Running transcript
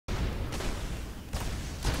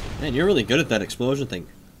Man, you're really good at that explosion thing.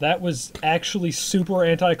 That was actually super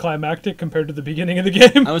anticlimactic compared to the beginning of the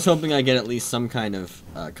game. I was hoping I'd get at least some kind of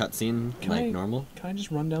cutscene, normal. Can I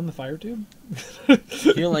just run down the fire tube? I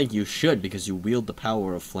feel like you should, because you wield the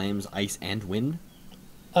power of flames, ice, and wind.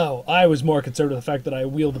 Oh, I was more concerned with the fact that I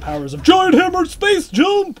wield the powers of Giant Hammer Space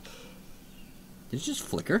Jump! Did it just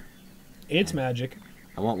flicker? It's magic.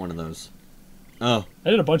 I want one of those. Oh.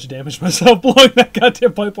 I did a bunch of damage myself blowing that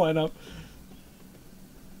goddamn pipeline up.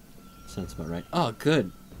 Sounds about right. Oh,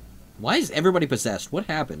 good. Why is everybody possessed? What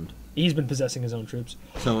happened? He's been possessing his own troops.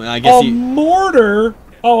 So I guess mortar?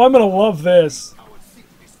 Oh, I'm gonna love this.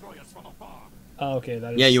 Oh, okay,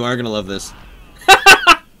 that is... Yeah, you are gonna love this.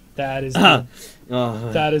 That is the,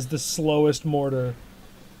 that is the slowest mortar.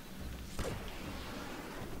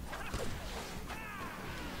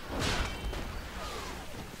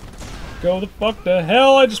 Go the fuck to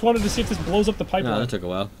hell! I just wanted to see if this blows up the pipeline. No, that took a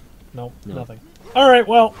while. No, nothing. Alright,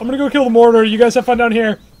 well, I'm gonna go kill the mortar. You guys have fun down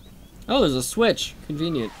here. Oh, there's a switch.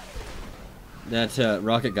 Convenient. That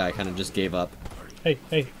rocket guy kind of just gave up. Hey,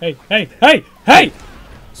 hey, hey, hey, hey, hey!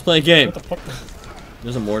 Let's play a game. What the fuck?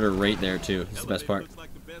 There's a mortar right there, too. This is the best part.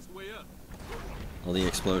 All the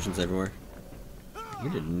explosions everywhere. You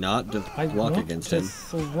did not walk against him.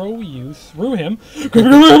 Throw you through him.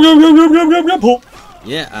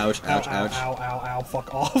 Yeah, ouch, ouch, ouch. Ow, ow, ow,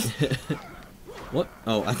 fuck off. What?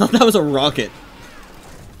 Oh, I thought that was a rocket.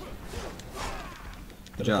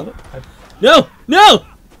 Good job. No! No!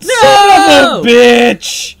 No! Son of a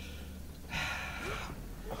bitch!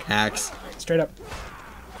 Hacks. Straight up.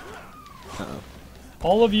 Uh-oh.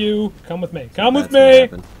 All of you, come with me. Come with me!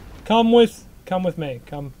 Come with me.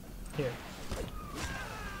 Come here.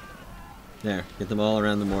 There, get them all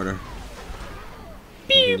around the mortar.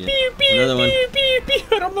 Pew, pew, pew, another one. pew, pew,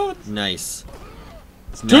 pew. I don't know. Nice.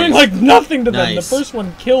 It's doing like nothing to them. Nice. The first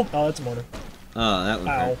one killed. Oh, that's a mortar. Oh, that one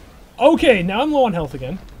hurt. Okay, now I'm low on health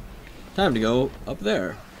again. Time to go up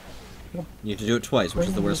there. You have to do it twice, which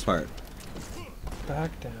is the worst part.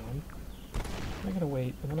 Back down. I gotta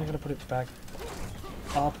wait, and then I gotta put it back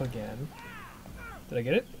up again. Did I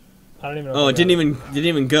get it? I don't even know. Oh, it didn't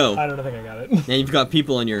even go. I don't think I got it. Now you've got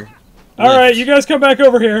people on your. All right, you guys come back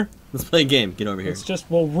over here. Let's play a game. Get over here.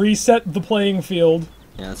 We'll reset the playing field.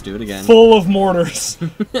 Yeah, let's do it again. Full of mortars.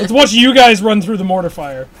 Let's watch you guys run through the mortar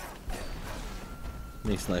fire.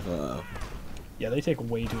 Makes life. Yeah, they take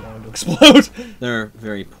way too long to explode. They're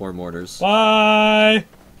very poor mortars. Bye.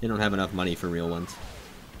 They don't have enough money for real ones.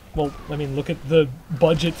 Well, I mean, look at the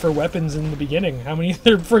budget for weapons in the beginning. How many of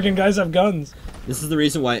their friggin' guys have guns? This is the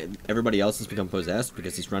reason why everybody else has become possessed,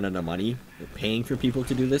 because he's run out of money. They're paying for people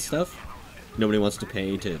to do this stuff. Nobody wants to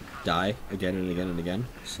pay to die again and again and again.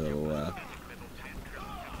 So,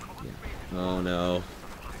 yeah. Oh no.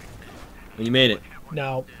 Well, you made it.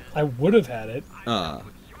 Now, I would have had it. Oh,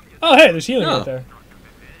 hey, there's healing right there.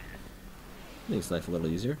 Makes life a little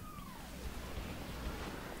easier.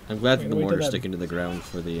 I'm glad that the mortar's sticking to the ground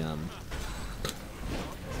for the,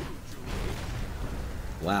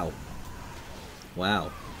 Wow.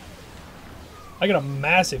 Wow. I got a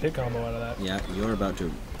massive hit combo out of that. Yeah, you're about to...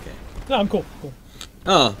 Okay. No, I'm cool.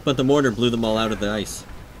 Oh, but the mortar blew them all out of the ice.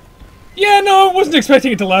 Yeah, no, I wasn't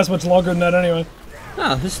expecting it to last much longer than that anyway.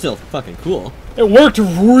 Oh, this is still fucking cool. It worked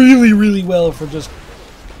really, really well for just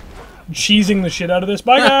cheesing the shit out of this.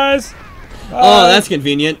 Bye, guys! Bye. Oh, that's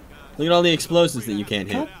convenient. Look at all the explosives that you can't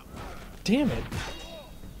hit. God damn it.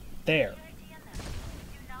 There.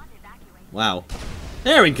 Wow.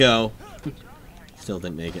 There we go. Still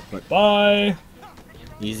didn't make it, but... Bye!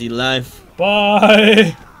 Easy life.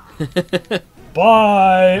 Bye!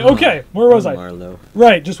 Bye! Okay, where was I? Marlow.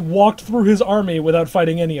 Right, just walked through his army without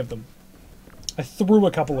fighting any of them. I threw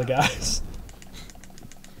a couple of guys.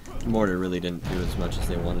 Mortar really didn't do as much as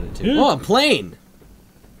they wanted it to. Oh, a plane!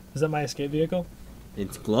 Is that my escape vehicle?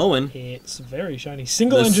 It's glowing. It's very shiny.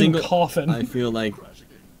 Single-engine coffin. I feel like...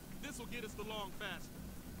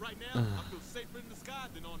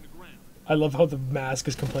 I love how the mask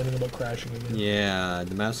is complaining about crashing again. Yeah,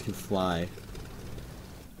 the mask can fly.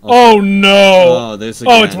 Oh no! Oh, this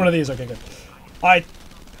again. Oh, it's one of these. Okay, good. I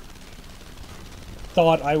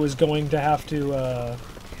thought I was going to have to,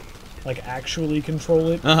 like, actually control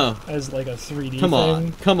it as, like, a 3D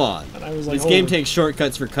thing. Come on. And I was like, this game takes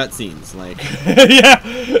shortcuts for cutscenes, like... Yeah!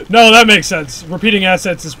 No, that makes sense. Repeating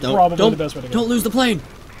assets is probably the best way to go. Don't lose the plane!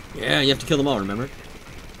 Yeah, you have to kill them all, remember?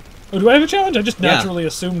 Oh, do I have a challenge? I just naturally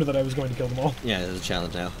assumed that I was going to kill them all. Yeah, there's a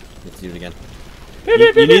challenge now. You have to do it again.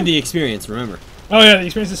 You need the experience, remember. Oh yeah, the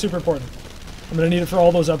experience is super important. I'm going to need it for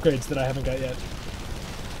all those upgrades that I haven't got yet.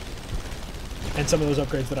 And some of those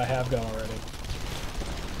upgrades that I have got already.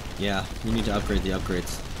 Yeah, you need to upgrade the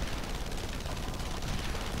upgrades.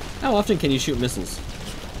 How often can you shoot missiles?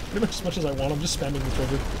 Pretty much as much as I want. I'm just spamming the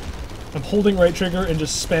trigger. I'm holding right trigger and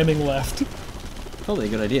just spamming left. Probably a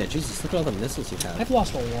good idea. Jesus, look at all the missiles you have. I've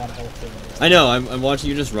lost a lot of health there. I know, I'm watching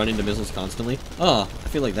you just run into missiles constantly. Oh, I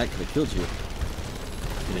feel like that could have killed you.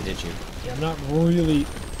 And it hit you. Yeah, I'm not really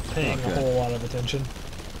paying a whole lot of attention.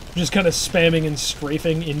 I'm just kind of spamming and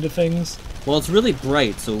strafing into things. Well, it's really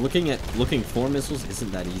bright, so looking for missiles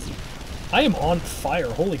isn't that easy. I am on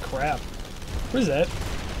fire. Holy crap. What is that?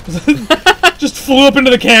 Just flew up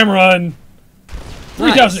into the camera and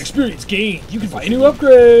 3,000 Nice. experience gained. You can buy a new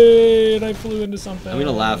upgrade. I flew into something. I'm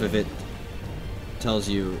gonna laugh if it tells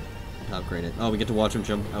you to upgrade it. Oh, we get to watch him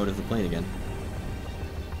jump out of the plane again.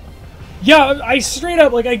 Yeah, I straight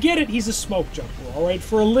up, like, I get it. He's a smoke jumper, alright?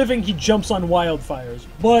 For a living, he jumps on wildfires.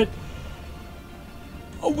 But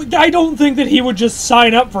I don't think that he would just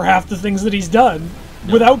sign up for half the things that he's done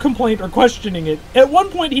without complaint or questioning it. At one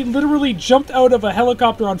point, he literally jumped out of a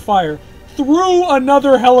helicopter on fire, through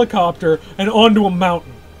another helicopter, and onto a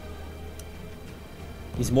mountain.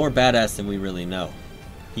 He's more badass than we really know.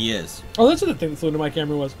 He is. Oh, that's what the thing that flew into my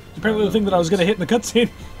camera was. Apparently the thing that I was going to hit in the cutscene.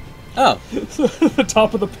 Oh. The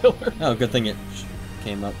top of the pillar. Oh, good thing it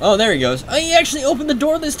came up. Oh, there he goes. Oh, he actually opened the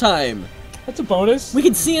door this time. That's a bonus. We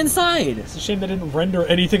can see inside. It's a shame they didn't render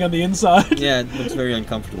anything on the inside. Yeah, it looks very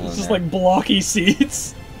uncomfortable. It's in just there. like blocky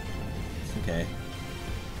seats. It's okay.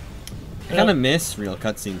 I kind of miss real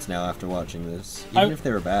cutscenes now after watching this, even if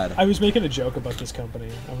they were bad. I was making a joke about this company.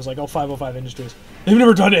 I was like, oh, 505 Industries. They've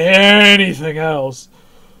never done anything else.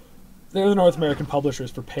 They're the North American publishers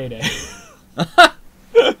for Payday.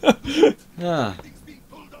 Ah.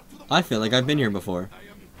 I feel like I've been here before.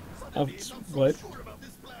 What?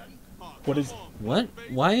 What is... What?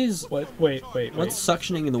 Why is... What? Wait. What's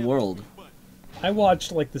suctioning in the world? I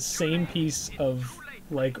watched, like, the same piece of,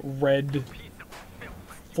 like, red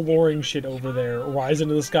flooring shit over there rise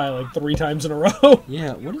into the sky, like, 3 times in a row.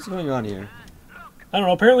 Yeah, what is going on here? I don't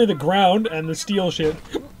know, apparently the ground and the steel shit,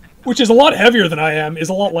 which is a lot heavier than I am, is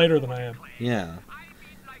a lot lighter than I am. Yeah.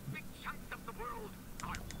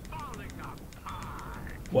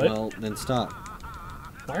 What? Well, then stop.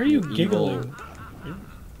 Why are you giggling?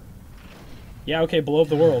 Yeah, okay, blow up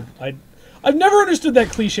the world. I've never understood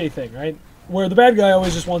that cliche thing, right? Where the bad guy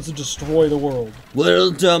always just wants to destroy the world.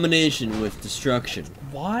 World domination with destruction.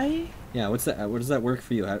 Why? Yeah, what's that? What does that work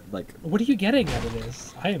for you? How, like, what are you getting out of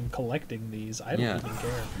this? I am collecting these. I don't even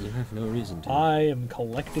care. You have no reason to. I am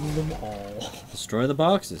collecting them all. Destroy the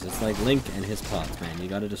boxes. It's like Link and his pots, man. You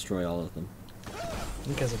gotta destroy all of them.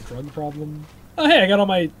 Link has a drug problem. Oh, hey, I got all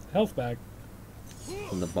my health back.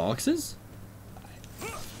 From the boxes?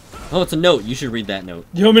 Oh, it's a note. You should read that note.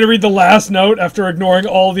 You want me to read the last note after ignoring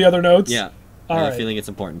all the other notes? Yeah. I have a feeling it's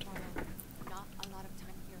important. Not a lot of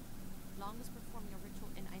time here. Long was performing a ritual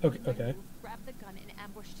and I Okay. grabbed the gun and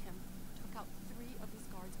ambushed him. Took out 3 of his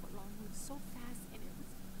guards, but Long moved so fast and it was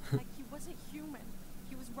like he wasn't human.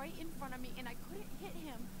 He was right in front of me and I couldn't hit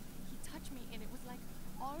him. He touched me and it was like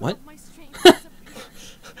all of my strength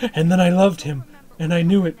disappeared. And then I loved him, and I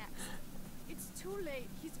knew it. It's too late.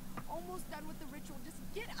 He's almost done with the ritual. Just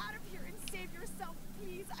get out of here and save yourself,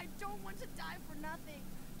 please. I don't want to die for nothing.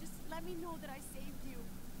 Just let me know that I saved you.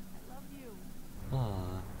 I love you.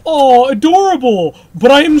 Aww. Oh, adorable!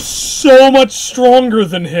 But I am so much stronger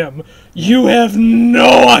than him. You have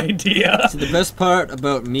no idea. See, the best part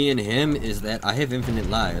about me and him is that I have infinite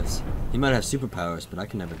lives. He might have superpowers, but I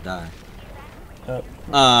can never die. Wait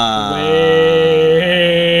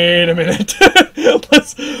a minute.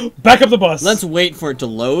 Let's back up the bus. Let's wait for it to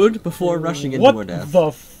load before rushing into our death. What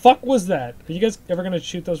the fuck was that? Are you guys ever gonna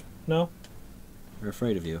shoot those? No? They're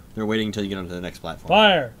afraid of you. They're waiting until you get onto the next platform.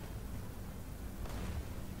 Fire!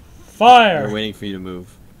 Fire! They're waiting for you to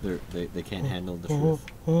move. They can't handle the truth.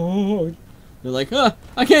 Oh, They're like,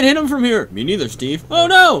 I can't hit him from here. Me neither, Steve. Oh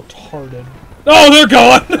no! retarded. Oh, they're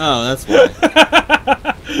gone! Oh, that's why.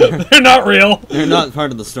 They're not real. They're not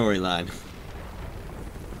part of the storyline.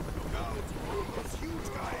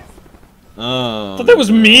 Oh. I thought that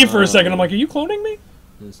was me for a second. I'm like, are you cloning me?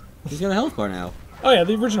 He's got a health bar now. Oh yeah,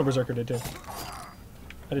 the original Berserker did too.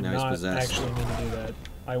 I did Now he's not possessed. actually mean to do that.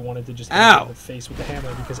 I wanted to just hit Ow! him in the face with the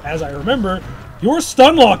hammer because, as I remember, you're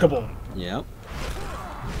stun lockable. Yep.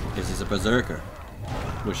 Because he's a berserker.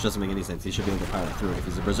 Which doesn't make any sense. He should be able to power through it if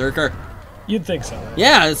he's a berserker. You'd think so. Right?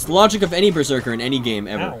 Yeah, it's the logic of any berserker in any game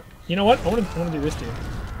ever. Ow. You know what? I want to do this to you.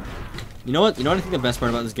 You know what? You know what I think the best part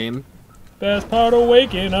about this game Best part of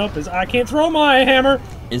waking up is I can't throw my hammer.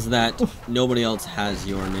 is that nobody else has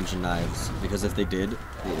your ninja knives. Because if they did,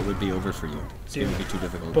 it would be over for you. It's going to be too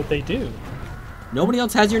difficult. But they do. Nobody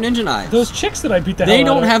else has your ninja knives. Those chicks that I beat the hell They out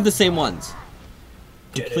don't of. have the same ones.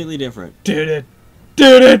 Did it. Completely different. Did it.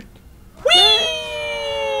 Did it.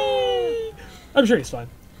 Whee! I'm sure he's fine.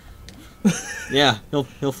 Yeah,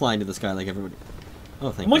 he'll fly into the sky like everybody.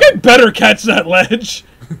 Oh, thank I'm like, you. I better catch that ledge.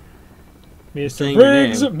 Mr. Saying your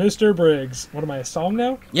Briggs, name. Mr. Briggs. What am I, a song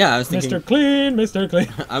now? Yeah, I was thinking. Mr. Clean, Mr. Clean.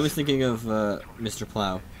 I was thinking of Mr.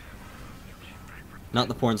 Plow. Not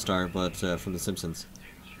the porn star, but from The Simpsons.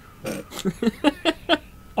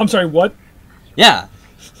 I'm sorry, what? Yeah,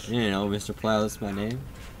 you know, Mr. Plow. That's my name.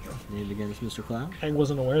 Name again is Mr. Plow. I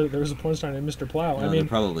wasn't aware that there was a porn star named Mr. Plow. No, I there mean,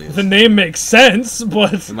 probably is. the name makes sense,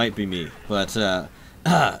 but It might be me, but yeah,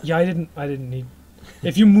 I didn't need.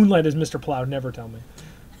 If you moonlight as Mr. Plow, never tell me.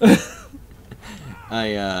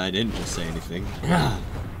 I didn't just say anything. You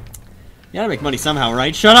gotta make money somehow,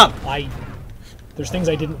 right? Shut up! There's things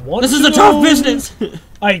I didn't want. This is to a tough know. business.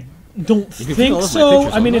 I don't You can think follow my so.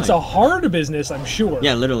 pictures I mean, it's a online. hard business, I'm sure.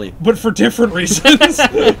 Yeah, literally. But for different reasons.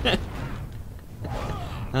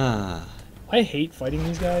 Ah, I hate fighting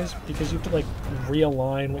these guys because you have to like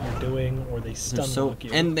realign what you're doing, or they they're stun so lock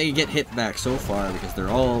you. and they get hit back so far because they're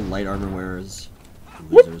all light armor wearers.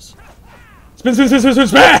 Losers. Spin, spin, spin, spin, spin,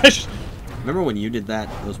 smash! Remember when you did that?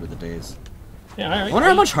 Those were the days. Yeah, I wonder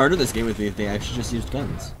how much harder this game would be if they actually just used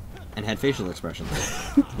guns and had facial expressions,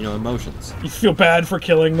 you know, emotions. You feel bad for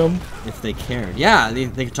killing them, If they cared, yeah, they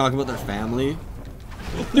could talk about their family.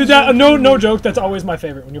 dude. That no joke. That's always my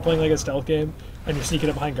favorite when you're playing like a stealth game and you're sneaking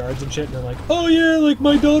up behind guards and shit, and they're like, "Oh yeah, like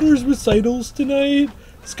my daughter's recitals tonight.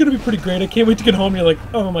 It's gonna be pretty great. I can't wait to get home." And you're like,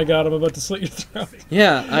 "Oh my god, I'm about to slit your throat."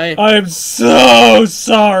 Yeah, I am so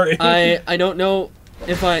sorry. I don't know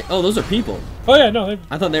if I. Oh, those are people. Oh yeah, no,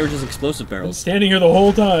 I thought they were just explosive I'm barrels. standing here the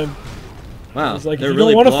whole time. Wow, I was like, they're if you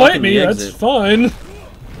really don't want to fight blocking me, the that's exit. fine.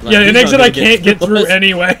 Like, Yeah, an he's not exit I gonna can't get through us.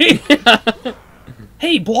 anyway.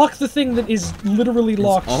 Hey, block the thing that is literally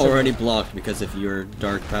locked. It's already blocked because of your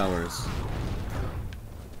dark powers.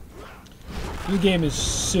 The game is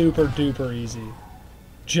super duper easy.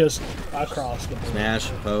 Just across the board. Smash,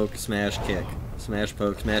 poke, smash, kick. Smash,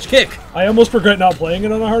 poke, smash, kick! I almost regret not playing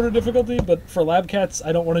it on a harder difficulty, but for Labcats,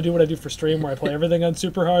 I don't want to do what I do for stream where I play everything on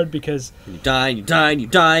super hard because You die, and you die, and you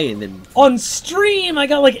die, and then... on stream I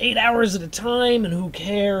got like 8 hours at a time, and who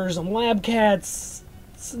cares? On Labcats,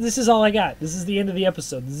 this is all I got. This is the end of the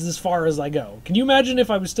episode. This is as far as I go. Can you imagine if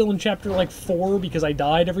I was still in chapter like 4 because I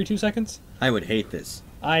died every 2 seconds? I would hate this.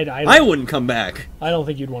 I wouldn't come back. I don't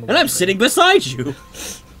think you'd want to. And I'm sitting beside you.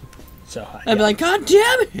 So I'd be like, God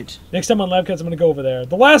damn it! next time on Labcats, I'm gonna go over there.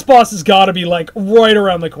 The last boss has got to be like right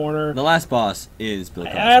around the corner. The last boss is Bill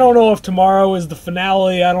Cosby. I don't know if tomorrow is the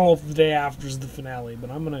finale. I don't know if the day after is the finale,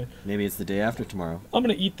 but I'm gonna Maybe it's the day after tomorrow.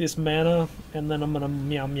 eat this mana and then I'm gonna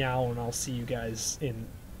meow meow and I'll see you guys in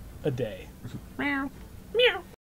a day. Meow meow.